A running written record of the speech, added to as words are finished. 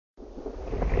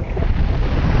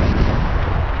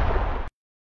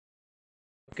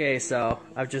Okay, so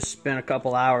I've just spent a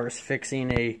couple hours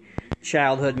fixing a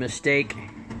childhood mistake.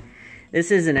 This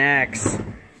is an axe.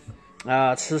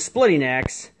 It's a splitting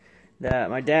axe that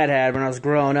my dad had when I was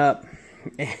growing up.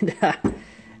 And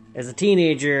as a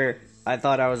teenager, I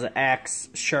thought I was an axe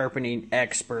sharpening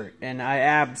expert. And I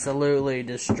absolutely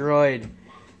destroyed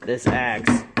this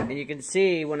axe. And you can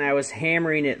see when I was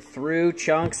hammering it through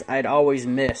chunks, I'd always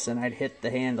miss and I'd hit the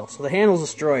handle. So the handle's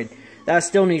destroyed. That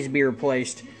still needs to be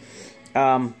replaced.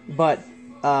 But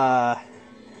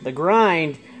the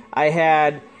grind, I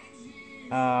had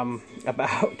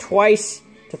about twice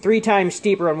to 3 times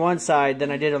steeper on one side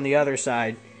than I did on the other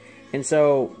side. And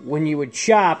so when you would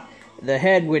chop, the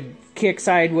head would kick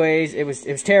sideways. It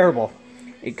was terrible.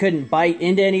 It couldn't bite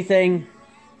into anything.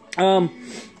 And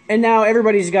now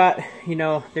everybody's got, you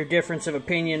know, their difference of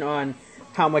opinion on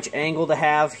how much angle to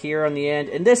have here on the end.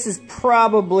 And this is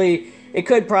probably, it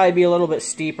could probably be a little bit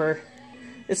steeper.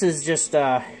 This is just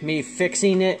me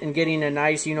fixing it and getting a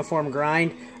nice uniform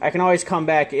grind. I can always come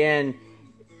back in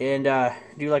and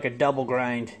do like a double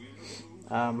grind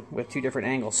with 2 different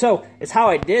angles. So, it's how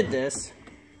I did this.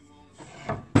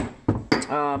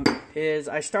 Is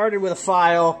I started with a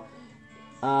file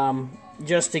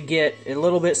just to get a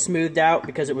little bit smoothed out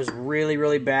because it was really,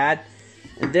 really bad.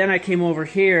 And then I came over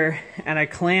here and I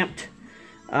clamped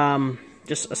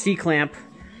just a C-clamp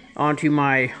onto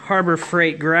my Harbor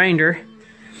Freight grinder.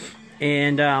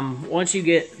 And once you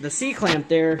get the C-clamp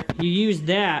there, you use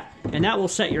that, and that will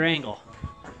set your angle.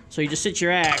 So you just sit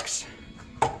your axe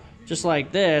just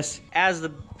like this. As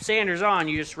the sander's on,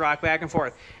 you just rock back and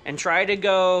forth. And try to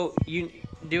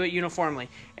do it uniformly.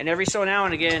 And every so now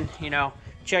and again, you know,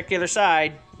 check the other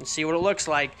side and see what it looks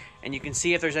like. And you can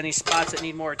see if there's any spots that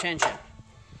need more attention.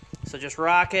 So just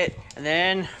rock it, and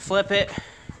then flip it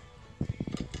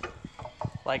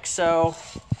like so.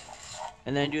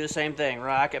 And then do the same thing.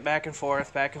 Rock it back and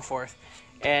forth, back and forth.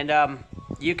 And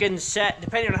you can set,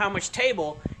 depending on how much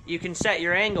table, you can set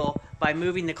your angle by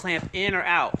moving the clamp in or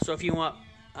out. So if you want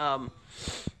a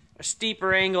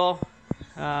steeper angle,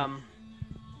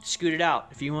 scoot it out.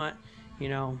 If you want, you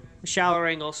know, a shallower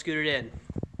angle, scoot it in.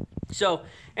 So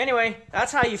anyway,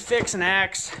 that's how you fix an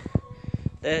axe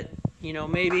that, you know,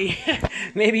 maybe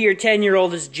maybe your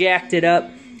 10-year-old has jacked it up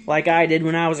like I did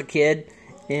when I was a kid.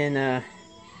 And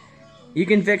you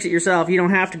can fix it yourself. You don't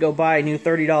have to go buy a new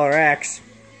 $30 axe.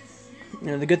 You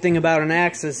know, the good thing about an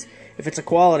axe is if it's a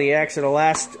quality axe, it'll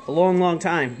last a long, long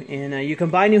time. And you can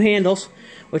buy new handles,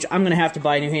 which I'm going to have to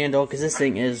buy a new handle because this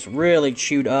thing is really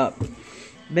chewed up.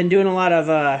 Been doing a lot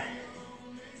of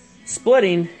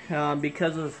splitting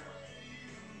because of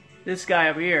this guy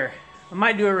over here. I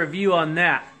might do a review on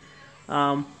that.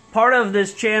 Part of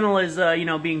this channel is, you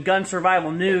know, being gun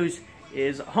survival news,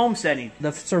 is homesteading,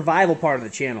 the survival part of the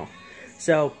channel.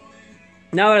 So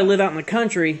now that I live out in the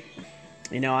country,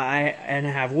 you know, I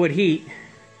have wood heat.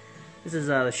 This is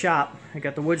the shop. I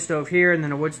got the wood stove here and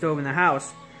then a wood stove in the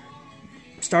house.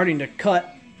 I'm starting to cut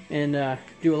and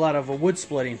do a lot of wood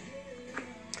splitting.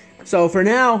 So for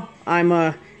now,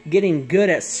 I'm getting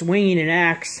good at swinging an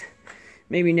axe.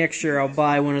 Maybe next year I'll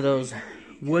buy one of those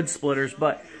wood splitters,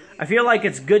 but I feel like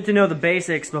it's good to know the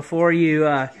basics before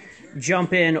you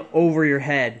jump in over your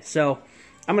head. So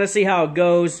I'm going to see how it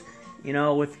goes, you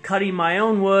know, with cutting my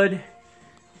own wood,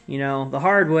 you know, the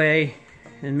hard way,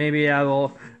 and maybe I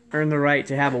will earn the right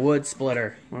to have a wood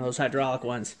splitter, one of those hydraulic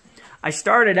ones. I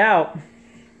started out,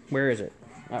 where is it?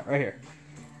 Right here.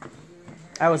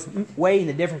 I was weighing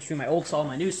the difference between my old saw and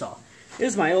my new saw. This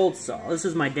is my old saw. This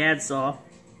is my dad's saw.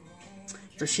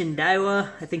 It's a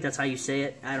Shindawa, I think that's how you say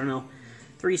it. I don't know.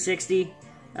 360.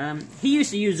 He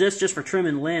used to use this just for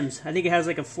trimming limbs. I think it has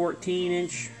like a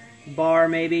 14-inch bar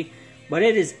maybe, but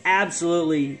it is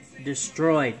absolutely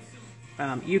destroyed.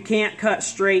 You can't cut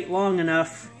straight long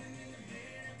enough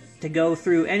to go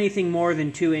through anything more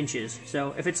than 2 inches.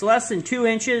 So if it's less than 2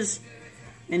 inches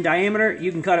in diameter,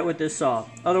 you can cut it with this saw.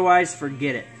 Otherwise,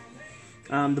 forget it.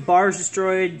 The bar's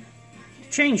destroyed. The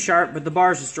chain's sharp, but the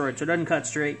bar's destroyed, so it doesn't cut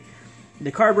straight.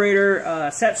 The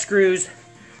carburetor set screws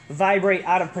vibrate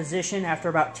out of position after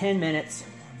about 10 minutes.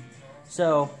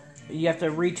 So you have to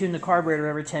retune the carburetor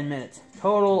every 10 minutes.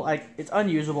 Total, like, it's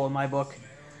unusable in my book.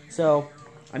 So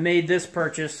I made this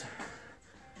purchase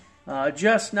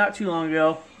just not too long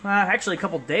ago, actually a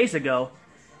couple days ago,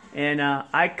 and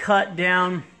I cut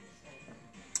down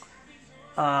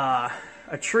a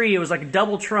tree. It was like a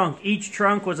double trunk. Each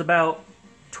trunk was about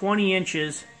 20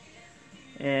 inches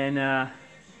and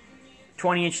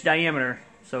 20-inch diameter.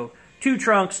 So 2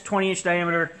 trunks, 20-inch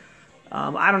diameter.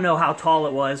 I don't know how tall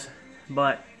it was,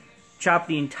 but chopped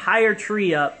the entire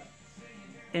tree up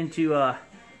into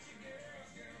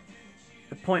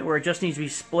the point where it just needs to be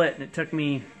split, and it took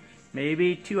me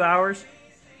maybe 2 hours.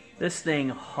 This thing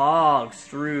hogs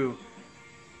through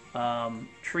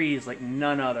trees like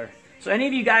none other. So any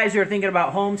of you guys who are thinking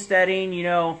about homesteading, you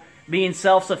know, being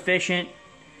self-sufficient,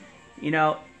 you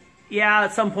know, yeah,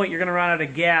 at some point you're going to run out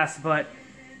of gas, but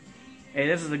hey,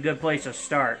 this is a good place to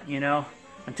start, you know.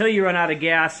 Until you run out of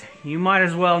gas, you might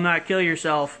as well not kill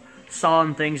yourself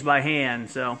sawing things by hand.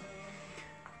 So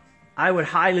I would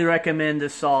highly recommend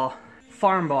this saw,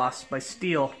 Farm Boss by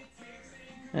Stihl.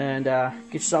 And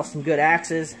get yourself some good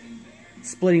axes,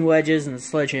 splitting wedges, and a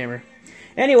sledgehammer.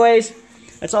 Anyways,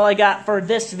 that's all I got for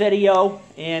this video.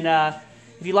 And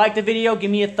if you like the video, give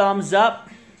me a thumbs up.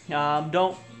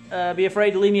 Don't be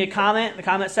afraid to leave me a comment in the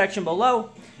comment section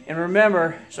below. And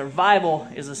remember, survival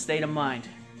is a state of mind.